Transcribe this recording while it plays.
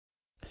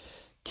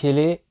Quelle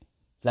est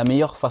la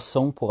meilleure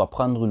façon pour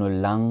apprendre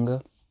une langue,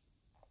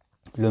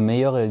 le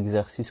meilleur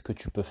exercice que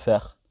tu peux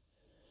faire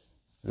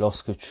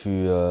lorsque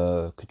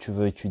que tu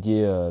veux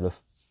étudier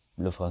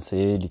le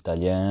français,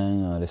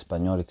 l'italien,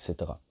 l'espagnol, etc.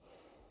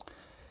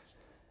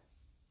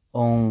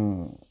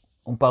 On,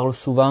 on parle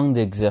souvent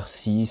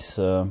d'exercices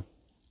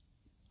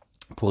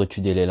pour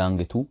étudier les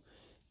langues et tout.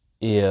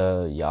 Et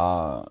y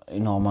a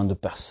énormément de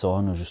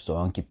personnes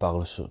justement qui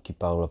parlent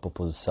à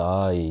propos de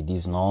ça et ils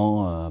disent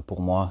non, pour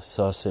moi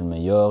ça c'est le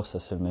meilleur, ça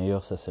c'est le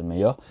meilleur, ça c'est le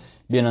meilleur.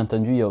 Bien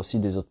entendu, il y a aussi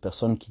des autres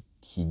personnes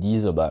qui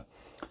disent bah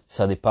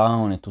ça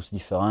dépend, on est tous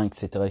différents,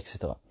 etc., etc.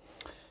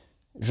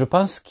 Je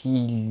pense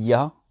qu'il y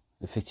a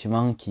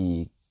effectivement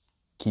qu'il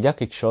y a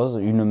quelque chose,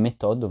 une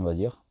méthode, on va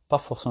dire, pas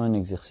forcément un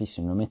exercice,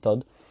 une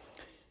méthode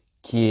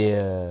qui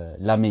est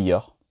la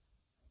meilleure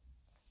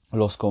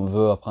lorsqu'on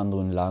veut apprendre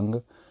une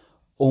langue,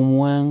 au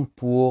moins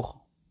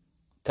pour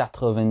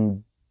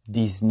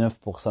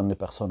 99% des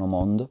personnes au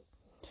monde.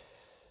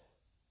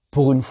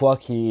 Pour une fois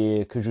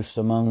que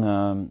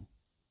justement,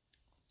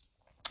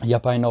 il n'y a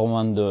pas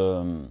énormément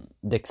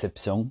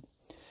d'exceptions.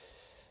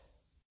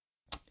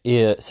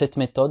 Et cette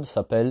méthode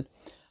s'appelle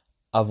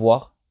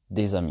avoir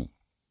des amis.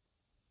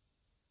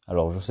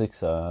 Alors je sais que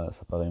ça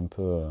paraît un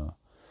peu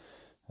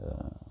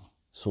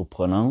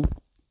surprenant,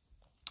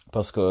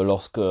 parce que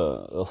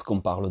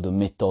lorsqu'on parle de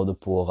méthode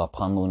pour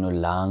apprendre une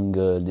langue,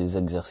 des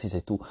exercices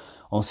et tout,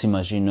 on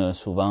s'imagine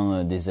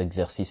souvent des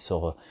exercices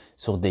sur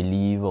des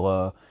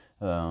livres,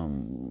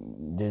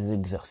 des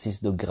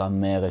exercices de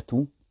grammaire et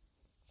tout.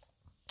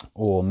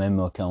 Ou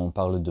même quand on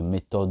parle de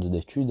méthode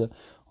d'étude,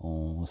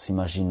 on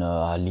s'imagine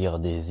à lire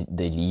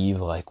des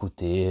livres, à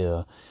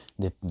écouter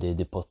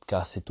des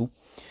podcasts et tout.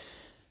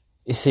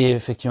 Et c'est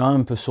effectivement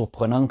un peu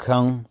surprenant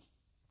quand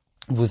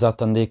vous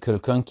attendez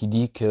quelqu'un qui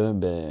dit que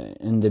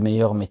une des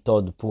meilleures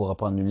méthodes pour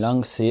apprendre une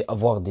langue, c'est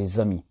avoir des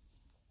amis.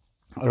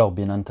 Alors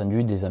bien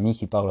entendu, des amis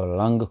qui parlent la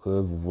langue que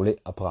vous voulez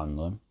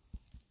apprendre.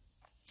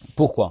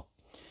 Pourquoi ?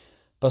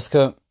 Parce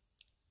que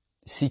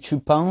si tu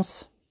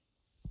penses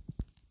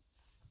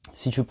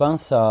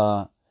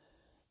à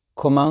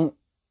comment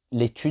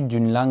l'étude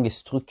d'une langue est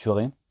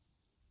structurée,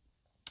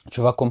 tu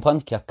vas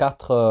comprendre qu'il y a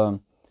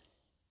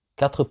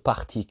quatre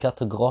parties,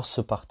 quatre grosses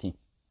parties.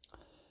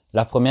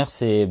 La première,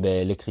 c'est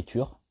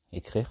l'écriture,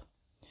 écrire.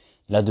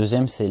 La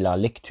deuxième, c'est la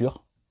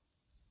lecture.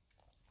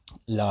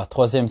 La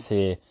troisième,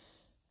 c'est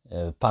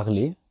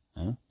parler,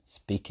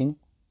 speaking.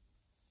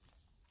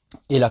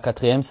 Et la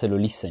quatrième, c'est le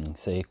listening,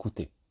 c'est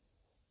écouter.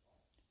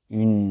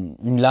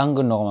 Une langue,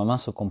 normalement,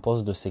 se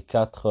compose de ces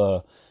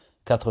quatre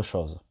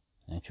choses.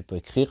 Tu peux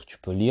écrire, tu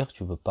peux lire,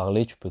 tu peux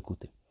parler, tu peux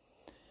écouter.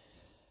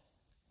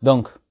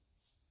 Donc,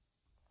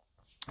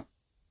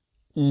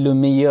 le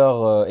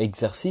meilleur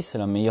exercice et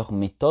la meilleure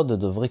méthode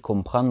devrait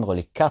comprendre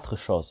les quatre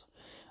choses.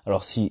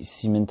 Alors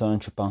si maintenant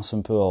tu penses un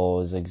peu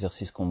aux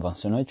exercices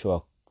conventionnels, tu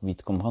vas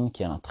vite comprendre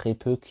qu'il y en a très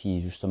peu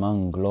qui justement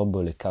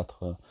englobent les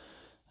quatre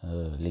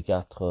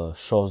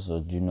choses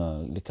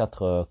les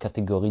quatre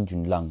catégories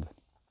d'une langue.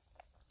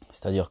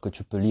 C'est-à-dire que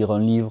tu peux lire un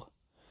livre,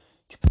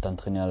 tu peux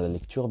t'entraîner à la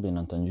lecture bien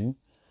entendu,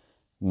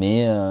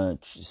 mais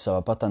ça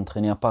va pas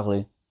t'entraîner à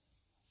parler.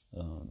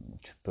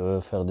 Tu peux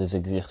faire des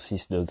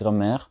exercices de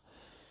grammaire,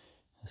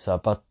 ça va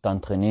pas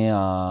t'entraîner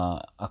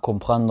à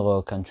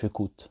comprendre quand tu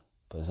écoutes,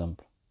 par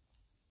exemple.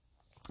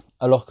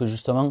 Alors que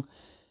justement,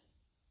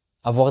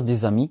 avoir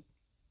des amis,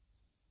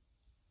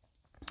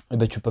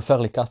 tu peux faire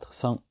les quatre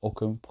sans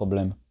aucun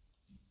problème.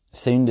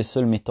 C'est une des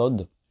seules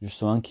méthodes,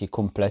 justement, qui est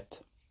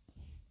complète.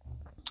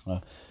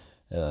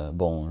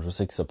 Bon, je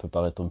sais que ça peut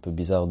paraître un peu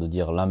bizarre de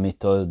dire la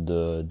méthode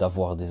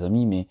d'avoir des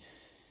amis, mais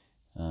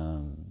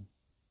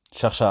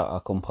cherche à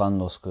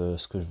comprendre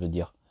ce que je veux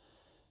dire.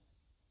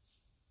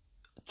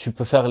 Tu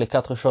peux faire les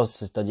quatre choses,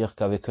 c'est-à-dire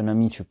qu'avec un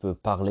ami, tu peux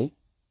parler,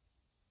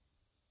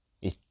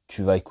 et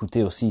tu vas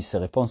écouter aussi ses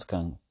réponses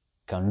quand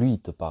lui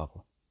te parle,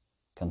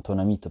 quand ton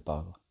ami te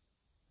parle.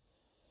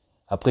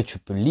 Après, tu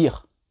peux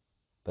lire,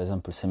 par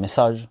exemple, ses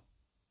messages.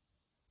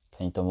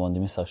 Quand il t'envoie des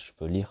messages, tu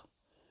peux lire.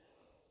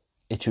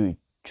 Et tu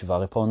vas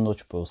répondre,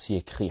 tu peux aussi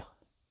écrire.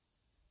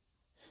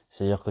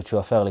 C'est-à-dire que tu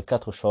vas faire les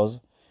quatre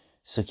choses.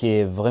 Ce qui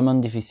est vraiment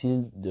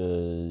difficile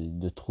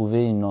de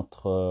trouver un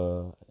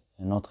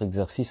autre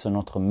exercice, une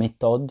autre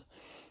méthode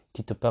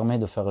qui te permet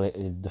de faire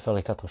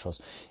les quatre choses.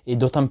 Et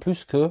d'autant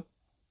plus que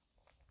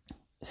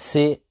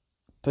c'est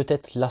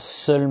peut-être la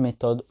seule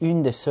méthode,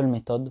 une des seules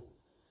méthodes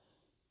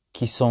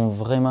qui sont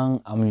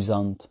vraiment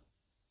amusantes.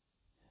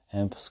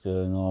 Parce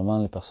que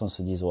normalement les personnes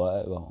se disent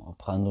ouais, bon,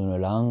 apprendre une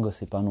langue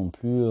c'est pas non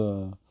plus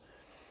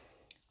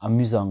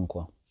amusant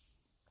quoi.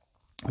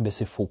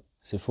 C'est faux,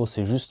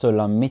 c'est juste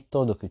la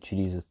méthode que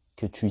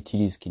tu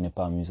utilises qui n'est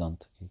pas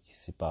amusante,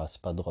 c'est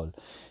pas drôle.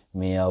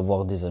 Mais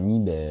avoir des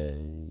amis,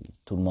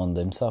 tout le monde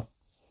aime ça.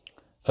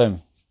 Enfin,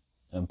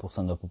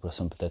 1% de la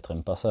population peut-être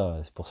aime pas ça,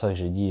 c'est pour ça que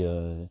j'ai dit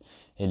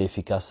elle est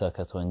efficace à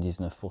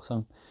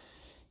 99%.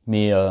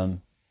 Mais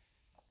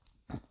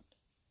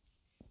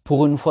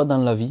pour une fois dans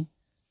la vie,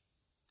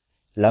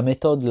 la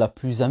méthode la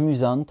plus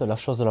amusante, la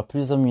chose la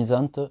plus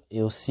amusante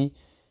est aussi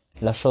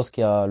la chose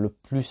qui a le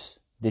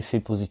plus d'effets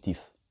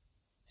positifs.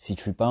 Si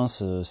tu y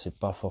penses, c'est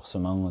pas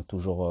forcément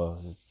toujours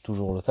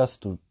le cas,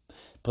 c'est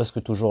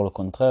presque toujours le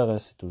contraire, hein,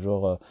 c'est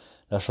toujours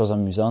la chose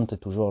amusante et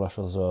toujours la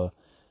chose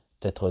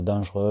peut-être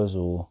dangereuse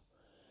ou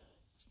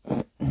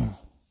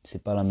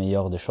c'est pas la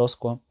meilleure des choses,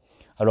 quoi.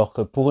 Alors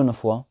que pour une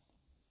fois,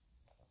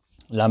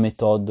 la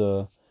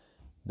méthode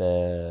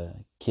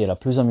qui est la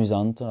plus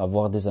amusante,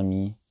 avoir des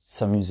amis,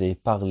 s'amuser,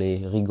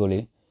 parler,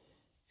 rigoler,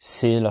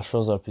 c'est la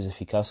chose la plus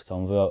efficace quand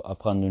on veut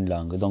apprendre une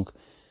langue. Donc,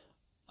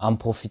 en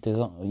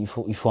profitez-en, il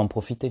faut en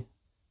profiter.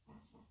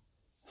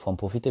 Il faut en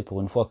profiter pour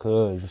une fois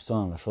que,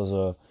 justement, la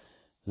chose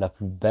la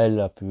plus belle,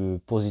 la plus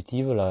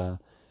positive,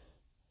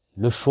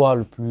 le choix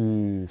le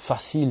plus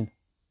facile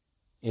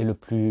et le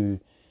plus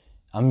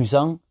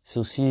amusant, c'est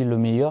aussi le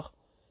meilleur,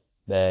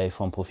 il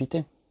faut en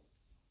profiter.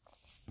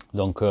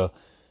 Donc,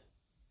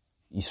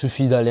 il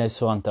suffit d'aller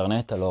sur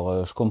Internet.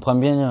 Alors, je comprends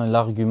bien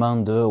l'argument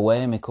de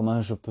ouais, mais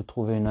comment je peux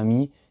trouver une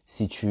amie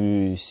si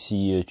tu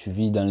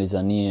vis dans les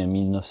années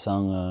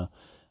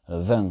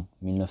 1920,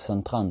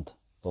 1930.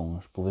 Bon,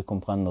 je pouvais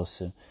comprendre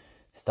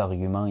cet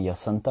argument il y a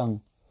 100 ans.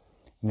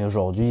 Mais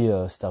aujourd'hui,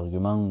 cet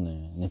argument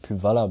n'est plus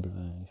valable.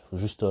 Il faut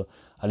juste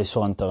aller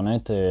sur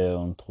Internet et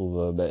on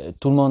trouve...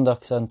 tout le monde a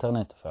accès à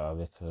Internet. Enfin,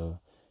 avec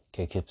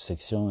quelques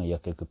exceptions, il y a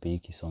quelques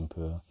pays qui sont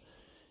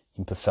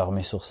un peu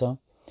fermés sur ça.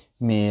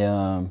 Mais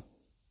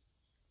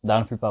dans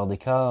la plupart des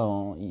cas,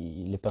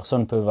 les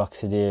personnes peuvent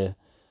accéder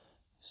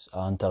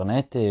à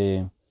Internet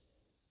et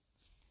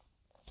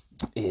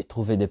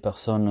trouver des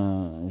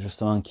personnes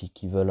justement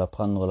qui veulent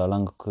apprendre la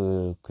langue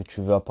que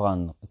tu veux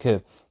apprendre,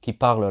 qui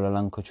parlent la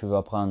langue que tu veux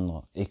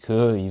apprendre et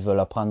qu'ils veulent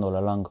apprendre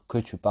la langue que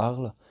tu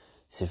parles.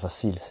 C'est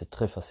facile, c'est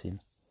très facile.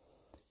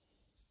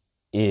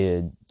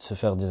 Et se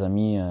faire des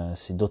amis,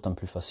 c'est d'autant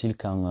plus facile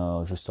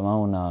quand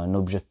justement on a un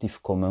objectif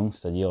commun,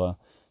 c'est-à-dire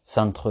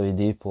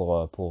s'entraider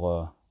pour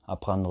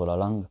apprendre la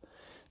langue.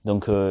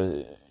 Donc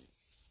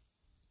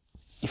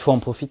il faut en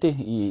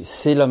profiter,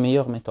 c'est la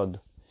meilleure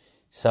méthode.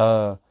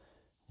 Ça,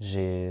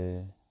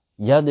 il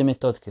y a des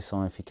méthodes qui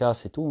sont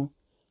efficaces et tout, hein.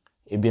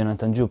 Et bien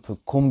entendu, on peut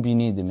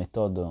combiner des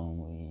méthodes.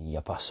 Il n'y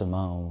a pas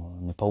seulement,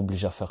 on n'est pas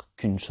obligé à faire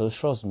qu'une seule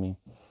chose, mais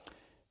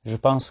je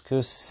pense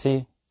que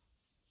c'est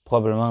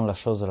probablement la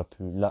chose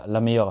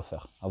la meilleure à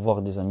faire.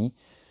 Avoir des amis,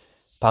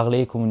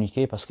 parler,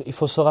 communiquer, parce qu'il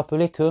faut se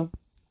rappeler que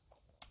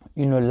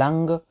une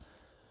langue,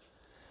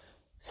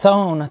 ça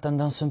on a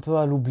tendance un peu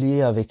à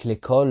l'oublier avec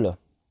l'école,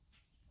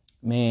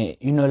 mais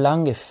une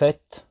langue est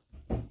faite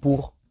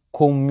pour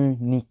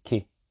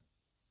communiquer.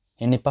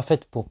 Elle n'est pas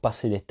faite pour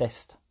passer des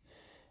tests.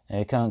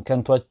 Et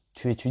quand toi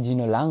tu étudies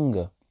une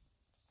langue,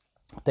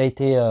 tu as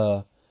été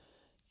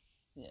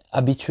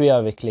habitué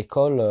avec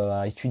l'école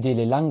à étudier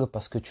les langues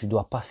parce que tu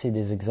dois passer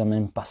des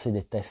examens, passer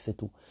des tests et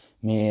tout.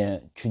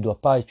 Mais tu dois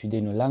pas étudier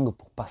une langue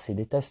pour passer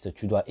des tests,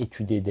 tu dois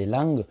étudier des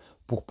langues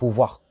pour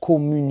pouvoir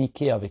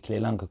communiquer avec les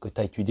langues que tu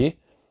as étudiées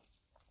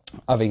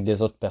avec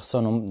des autres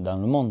personnes dans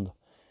le monde.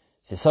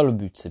 C'est ça le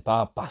but, c'est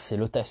pas passer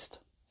le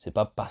test, c'est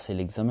pas passer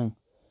l'examen.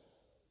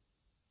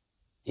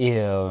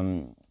 Et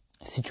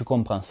si tu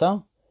comprends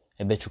ça,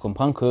 eh ben, tu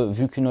comprends que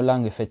vu qu'une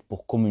langue est faite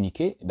pour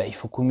communiquer, eh ben, il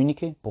faut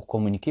communiquer. Pour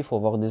communiquer, il faut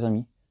avoir des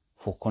amis.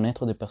 Il faut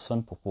connaître des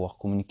personnes pour pouvoir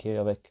communiquer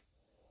avec.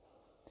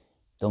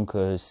 Donc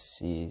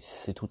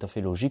c'est tout à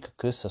fait logique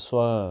que ce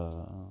soit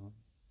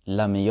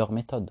la meilleure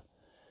méthode.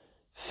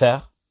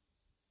 Faire,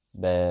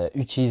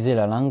 utiliser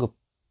la langue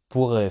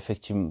pour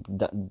effectivement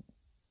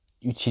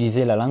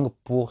utiliser la langue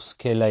pour ce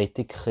qu'elle a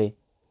été créée.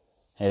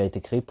 Elle a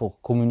été créée pour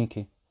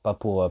communiquer, pas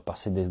pour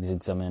passer des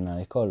examens à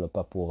l'école,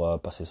 pas pour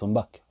passer son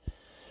bac.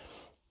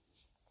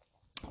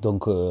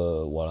 Donc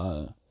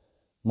voilà,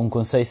 mon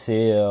conseil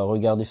c'est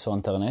regardez sur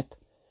Internet,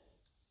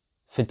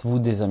 faites-vous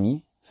des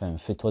amis, enfin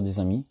fais-toi des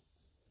amis,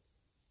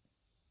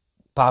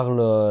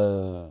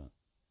 parle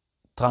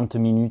 30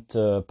 minutes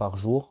par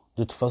jour.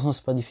 De toute façon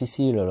c'est pas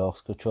difficile,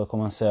 lorsque tu vas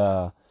commencer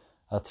à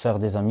te faire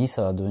des amis,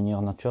 ça va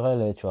devenir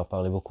naturel et tu vas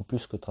parler beaucoup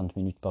plus que 30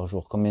 minutes par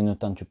jour. Combien de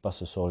temps tu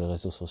passes sur les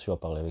réseaux sociaux à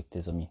parler avec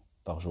tes amis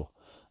par jour?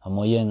 En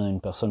moyenne,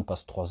 une personne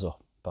passe 3 heures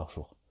par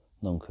jour.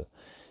 Donc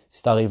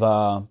si tu arrives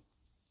à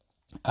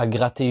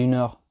gratter 1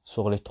 heure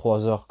sur les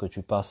 3 heures que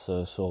tu passes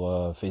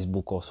sur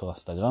Facebook ou sur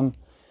Instagram,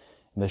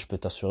 je peux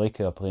t'assurer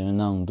qu'après 1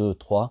 an, 2,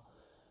 3,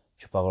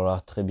 tu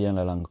parleras très bien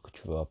la langue que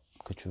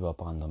tu veux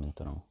apprendre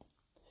maintenant.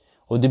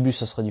 Au début,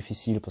 ça sera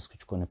difficile parce que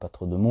tu connais pas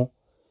trop de mots,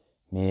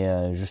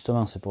 mais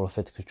justement, c'est pour le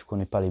fait que tu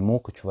connais pas les mots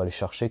que tu vas les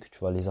chercher, que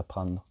tu vas les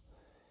apprendre.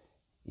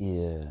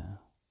 Et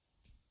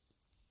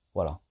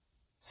voilà,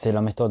 c'est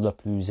la méthode la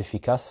plus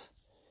efficace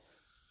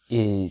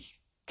et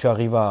tu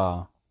arrives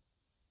à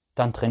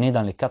t'entraîner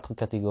dans les 4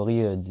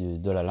 catégories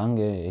de la langue: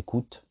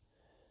 écoute,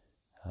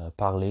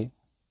 parler,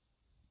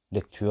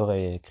 lecture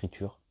et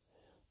écriture.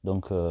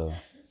 Donc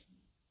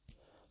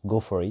go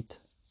for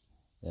it,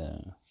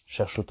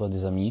 cherche-toi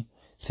des amis,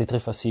 c'est très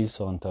facile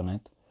sur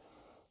Internet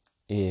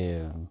et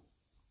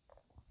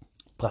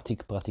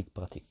pratique, pratique,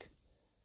 pratique.